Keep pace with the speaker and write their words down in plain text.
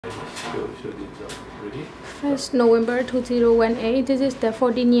Show the result. Ready? 1st November 2018. This is the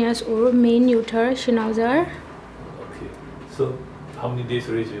 14 years old Miniature Schnauzer. Okay. So, how many days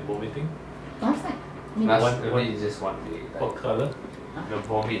already is vomiting? Last night. Last one is just one day. Like, What color? the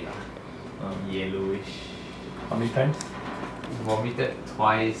vomit, yellowish. How many times? Vomited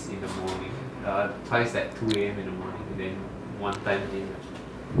twice in the morning. Twice at 2 a.m. in the morning, and then one time in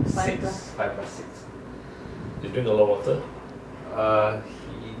 5 plus 6. You drink a lot of water?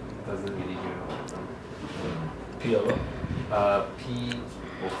 He doesn't really drink a lot. Pee a lot? Pee,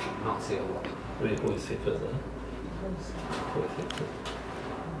 okay, not say a lot. Wait, who is it first? Who is it first?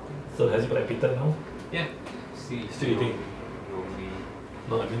 So has he got appetite now? Yeah. See, Still eating? Normally.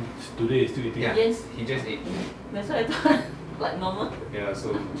 No, I mean today he's still eating. Yeah. Yes. He just ate. That's what I thought. Like normal. Yeah,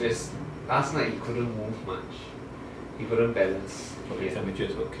 so just last night he couldn't move much. He couldn't balance. Okay, temperature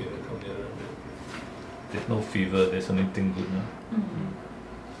is okay. There's no fever, there's anything good now.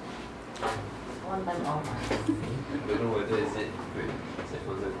 One time off. I don't know whether is it good. So I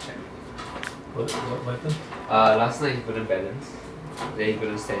wanted to check. What happened? Last night he couldn't balance. Then he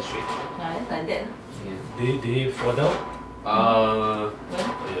couldn't stand straight. Yeah, it's like that. Yeah. Did he fall down? When? Oh,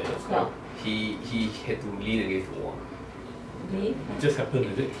 yeah, yeah. No. He had to lean against the wall. Leave. It just happened,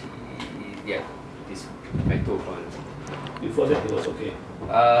 is it? Yeah. This back to front. Before that it was okay.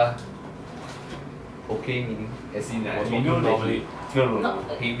 Okay meaning as in Was we walking know that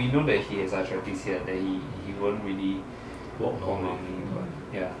normally? we know that he has arthritis here, that he won't really Walk walk normally. normally,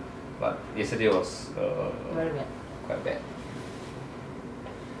 but yeah. But yesterday was Very bad. quite bad.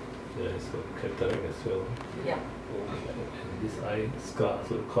 Yeah, it's got cataract as well. Yeah. And this eye scar,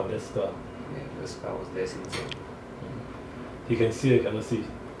 so cornea scar. Yeah, the scar was there since then. He can see or cannot see?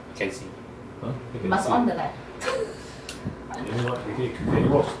 Can see. Huh? He can Must see. on the light. You know what? Can you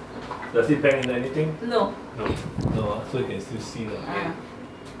watch? Does it bang into anything? No. No. No, so you can still see. Ah.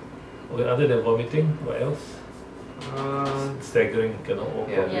 Okay, other than vomiting, what else? Staggering, cannot walk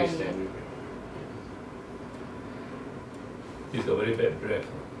Yeah, properly. Yeah, very yeah. standard. He's got very bad breath.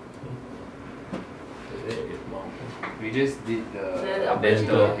 His mouth. We just did the The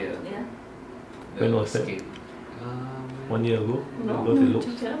dental operation. here. Yeah. When was that? skin. 1 year ago? No, You got to look.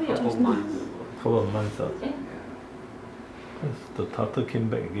 Couple Just now. months. Couple of months. Yeah. The tartar came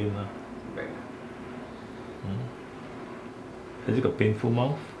back again. Back. Has he got painful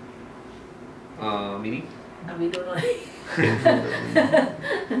mouth? Meaning? We don't know.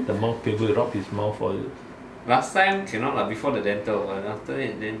 Painful. The mouth painful, he rub his mouth or Last time cannot lah, before the dental, and after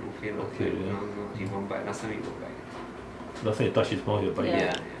that then okay lah. Okay, yeah. No, he won't bite. Last time he won't bite. last time you touch his mouth, he'll bite. Yeah.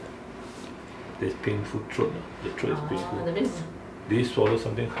 Yeah. There's painful throat. The throat is painful. That means. Did he swallow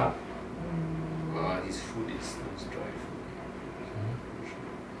something hard? His food is dry food.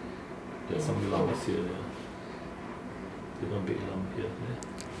 There's some lumps here. Yeah. There's one big lump here. Yeah.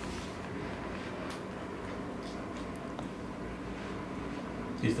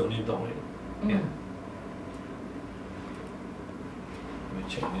 He's the only dog, right? Yeah. Let me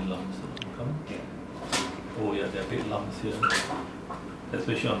check any lumps. Come. Yeah. Oh yeah, there are big lumps here.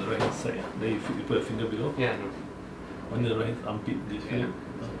 Especially on the right hand side. Then you put your finger below. Yeah, no. On the right armpit, this Yeah. feel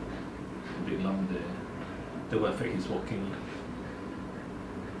big lump there. That will affect his walking.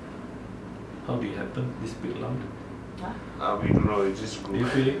 How did it happen? This big lump? We don't know, it just Do grew. you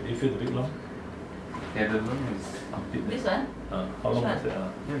feel it? Do you feel the big lump? Yeah, the one is. Armpit This there. one? How long Which was it?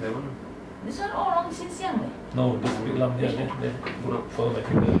 Yeah, that one. This one all along since young. Eh? No, this big lump here, there. Follow my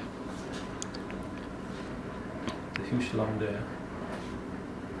finger. The huge lump there.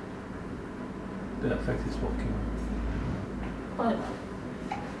 That affects his walking. Oh,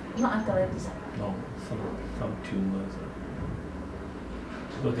 not arthritis. No, some tumors.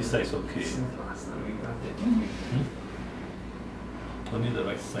 Because this side is okay. Since last time we got it. Only the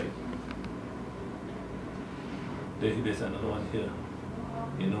right side. There's another one here.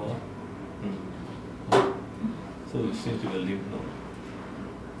 You know? So it seems to be a lymph node.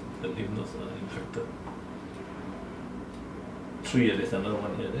 The lymph nodes are infected. 3, there's another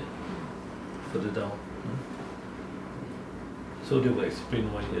one here. There. Further down. So they will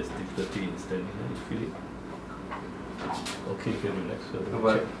explain why he has difficulty in standing. You feel it? Okay, relax. No,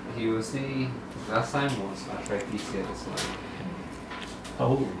 but he will say last time was arthritis here, that's why.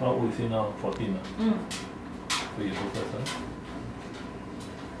 How old is he now? 14? So you go first, huh?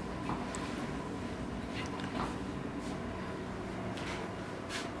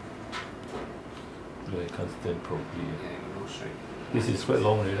 No, he can't stand properly. Yeah, no strength. This is quite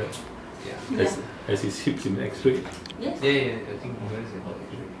long, right? Yeah. Has his hips in X-ray? Yes. Yeah, I think where is it?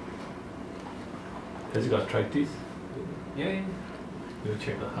 Has he got arthritis? Yeah. We'll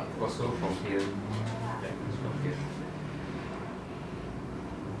check the heart. Also from here. Back from here.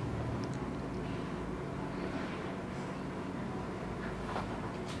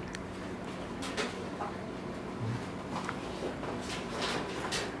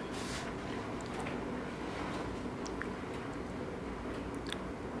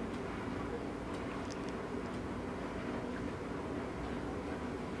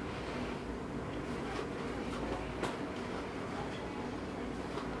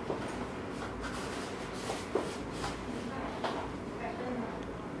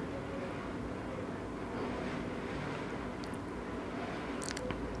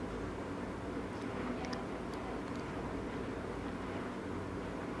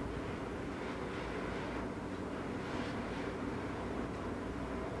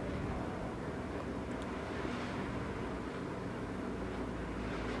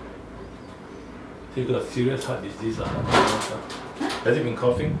 So you got a serious heart disease. Has he been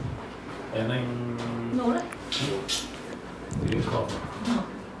coughing? At night? No lah. He didn't cough. No.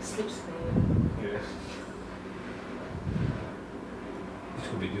 Sleeps. Yeah. This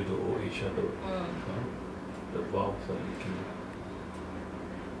could be due to old age, though. The valves are leaking.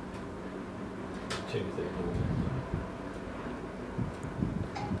 Check is that no.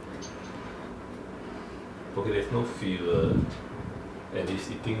 Okay, there's no fever, and he's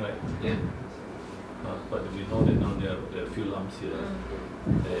eating, right? Yeah. But we know that now there are a few lumps here,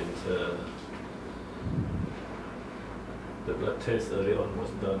 and the blood test early on was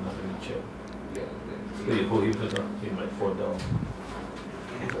done. Let me check. Yeah. So you hold him first, he might fall down.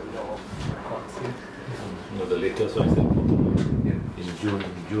 No, the latest one is the bottom. Yeah. In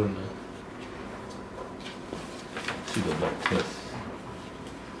June. See the blood test.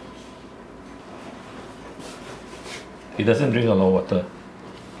 He doesn't drink a lot of water.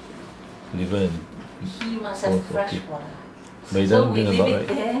 Liver and He must have fresh okay. water. But he So doesn't we drink a lot, leave it right?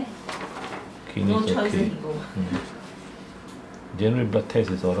 there. Kidney No is choice, okay. then he go. General blood test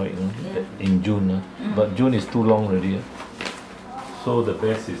is alright, Yeah. in June. But June is too long already. So the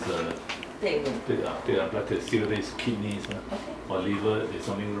best is Take it. take a blood test, see whether it's kidneys or liver, there's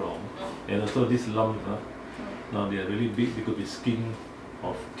something wrong. And also these lumps, now they are really big, they could be skin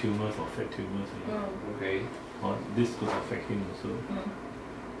of tumors or fat tumors. Okay. Or this could affect him also.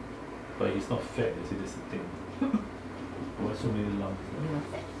 But he's not fat, you see, that's the thing. Why so many lumps?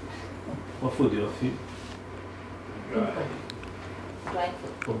 What food do you all feed? Dry. Dry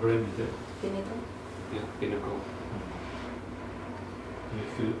food. What brand is that? Pinnacle. Yeah. Pinnacle. You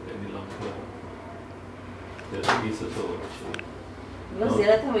feel any lump here? There's yeast also actually. Because the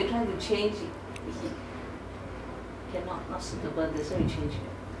other time we tried to change it, he not suitable, that's why we change it.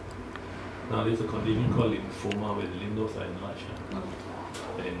 Now there's a condition called lymphoma where the lymph nodes are enlarged.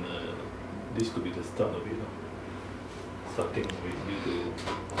 And this could be the start of it. Starting with due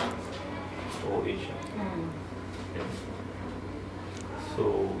to old age. And so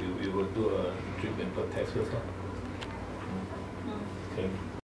we will do a drip and blood test first.